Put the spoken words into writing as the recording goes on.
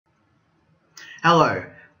Hello,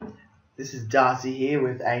 this is Darcy here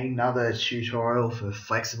with another tutorial for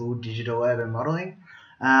flexible digital urban modeling.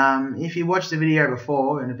 If you watched the video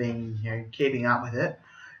before and have been keeping up with it,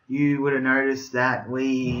 you would have noticed that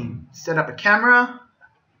we set up a camera,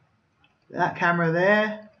 that camera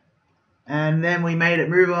there, and then we made it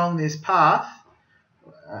move along this path,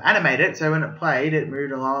 animate it, so when it played it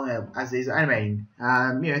moved along as these are animating.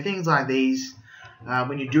 Things like these.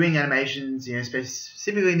 When you're doing animations,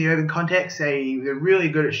 specifically in the urban context, they're really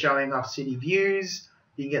good at showing off city views.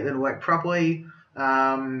 You can get them to work properly. You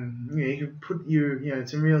can put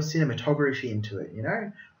some real cinematography into it.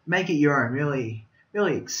 Make it your own. Really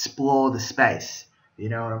explore the space. You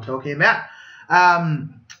know what I'm talking about.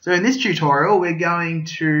 So in this tutorial, we're going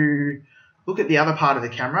to look at the other part of the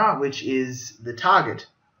camera, which is the target,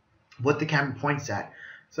 what the camera points at.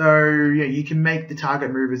 So you can make the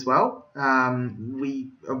target move as well.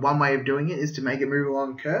 One way of doing it is to make it move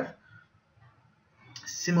along a curve,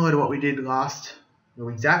 similar to what we did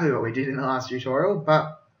exactly what we did in the last tutorial.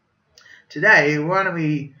 But today, why don't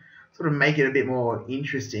we sort of make it a bit more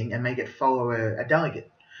interesting and make it follow a delegate?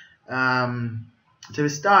 So for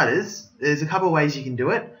starters, there's a couple of ways you can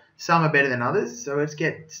do it. Some are better than others. So let's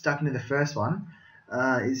get stuck into the first one.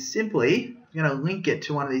 Is simply going to link it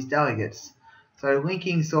to one of these delegates. So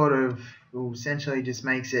linking sort of essentially just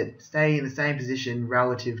makes it stay in the same position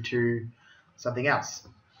relative to something else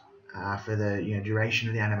for the duration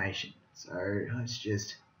of the animation. So let's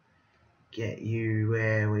just get you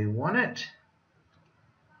where we want it.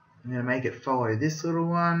 I'm going to make it follow this little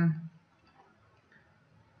one.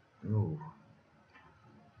 Ooh.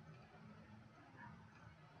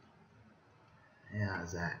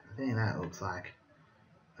 How's that? I think that looks like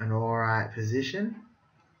an alright position.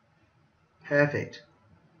 Perfect.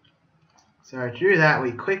 So to do that,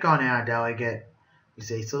 we click on our delegate. We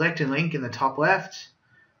see select and link in the top left.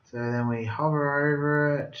 So then we hover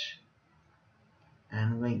over it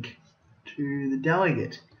and link to the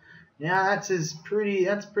delegate. Now that's pretty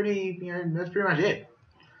much it.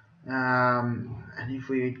 And if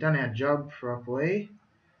we've done our job properly,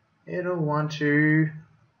 it'll want to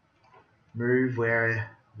move where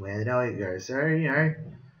the delegate goes. So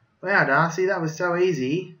wow, Darcy, that was so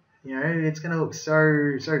easy. It's going to look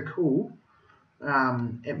so cool.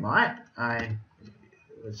 It might.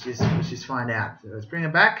 Let's just find out. So let's bring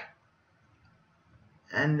it back,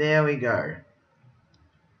 and there we go.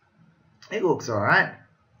 It looks alright.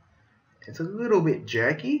 It's a little bit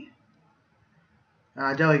jerky.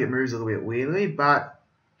 Delegate moves a little bit weirdly, but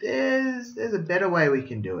there's a better way we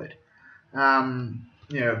can do it. A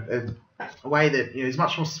way that is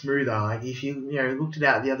much more smoother. Like if you looked it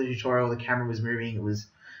out the other tutorial, the camera was moving. It was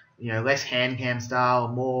less hand cam style,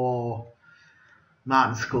 more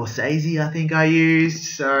Martin Scorsese, I think I used.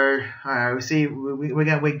 So we see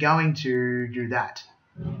we're going to do that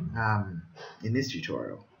in this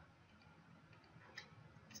tutorial.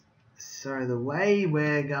 So the way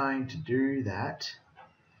we're going to do that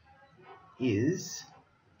is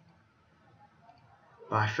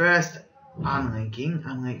by first unlinking,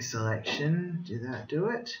 unlink selection. Did that do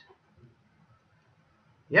it?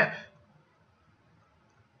 Yep.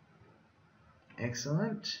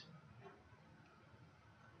 Excellent.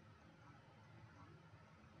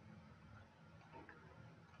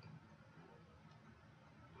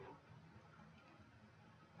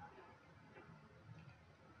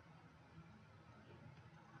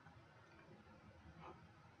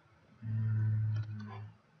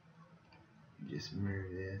 Just move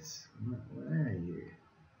this. Where are you?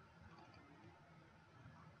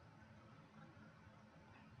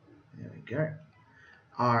 There we go.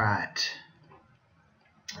 Alright.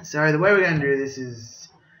 So the way we're going to do this is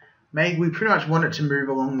we pretty much want it to move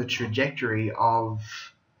along the trajectory of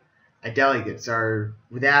a delegate. So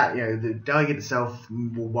without, the delegate itself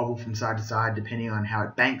will wobble from side to side depending on how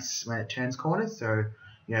it banks when it turns corners. So,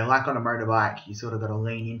 like on a motorbike, you sort of got to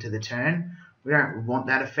lean into the turn. We don't want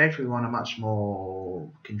that effect. We want a much more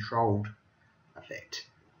controlled effect.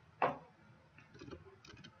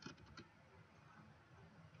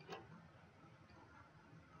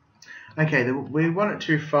 Okay, we want it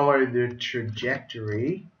to follow the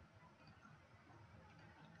trajectory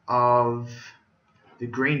of the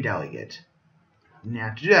green delegate.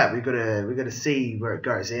 Now to do that, we've got to see where it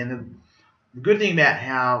goes. And the good thing about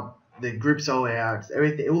how the group's all out,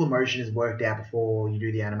 all the motion is worked out before you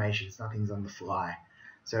do the animations. Nothing's on the fly.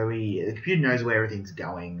 So the computer knows where everything's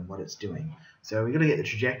going and what it's doing. So we've got to get the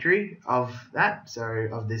trajectory of that. So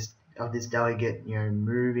of this delegate,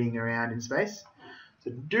 moving around in space. So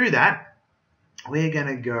to do that, we're going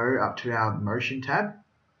to go up to our motion tab,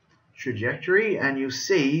 trajectory, and you'll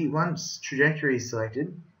see once trajectory is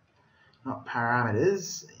selected, not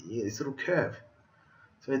parameters, this little curve.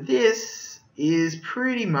 So this is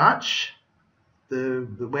pretty much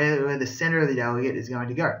where the center of the delegate is going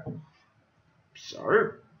to go.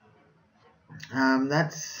 So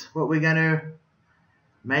that's what we're going to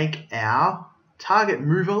make our target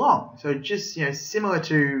move along. So just similar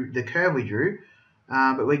to the curve we drew,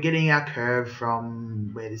 but we're getting our curve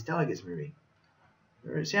from where this delegate's moving.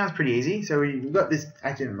 It sounds pretty easy. So we've got this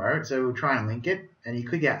active in mode, so we'll try and link it, and you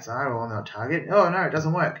click outside or on that target. Oh no, it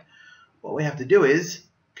doesn't work. What we have to do is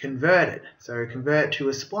convert it. So convert it to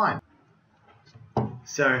a spline.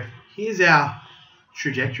 So here's our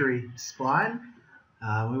trajectory spline.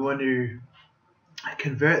 We want to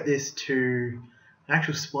convert this to an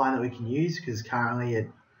actual spline that we can use, because currently it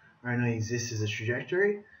only exists as a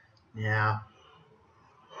trajectory. Now,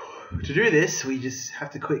 to do this, we just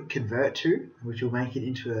have to click convert to, which will make it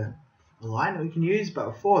into a line that we can use. But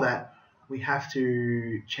before that, we have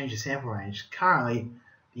to change the sample range. Currently,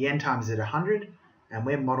 the end time is at 100, and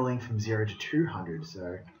we're modeling from 0 to 200.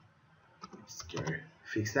 So let's go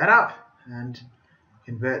fix that up and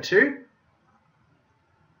convert to.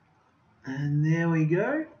 And there we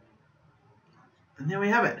go. And there we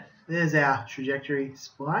have it. There's our trajectory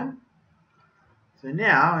spline. So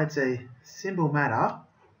now it's a simple matter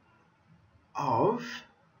of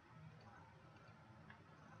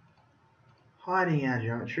hiding our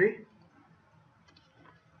geometry,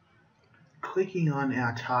 clicking on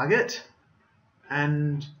our target,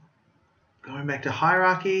 and going back to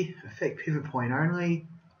hierarchy, effect pivot point only,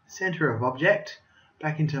 center of object,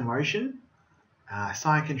 back into motion,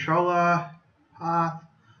 assign controller, path,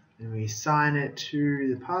 and we assign it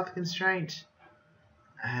to the path constraint,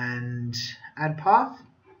 and add path,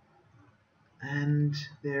 and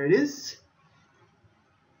there it is.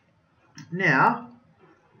 Now,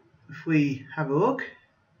 if we have a look,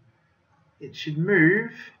 it should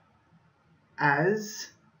move as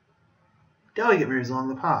delegate moves along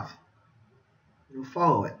the path. It will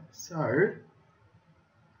follow it. So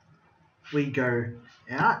we go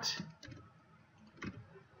out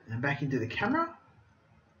and back into the camera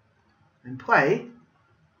and play,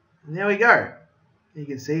 and there we go. You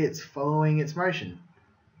can see it's following its motion.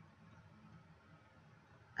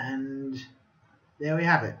 And there we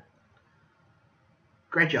have it.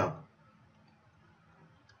 Great job.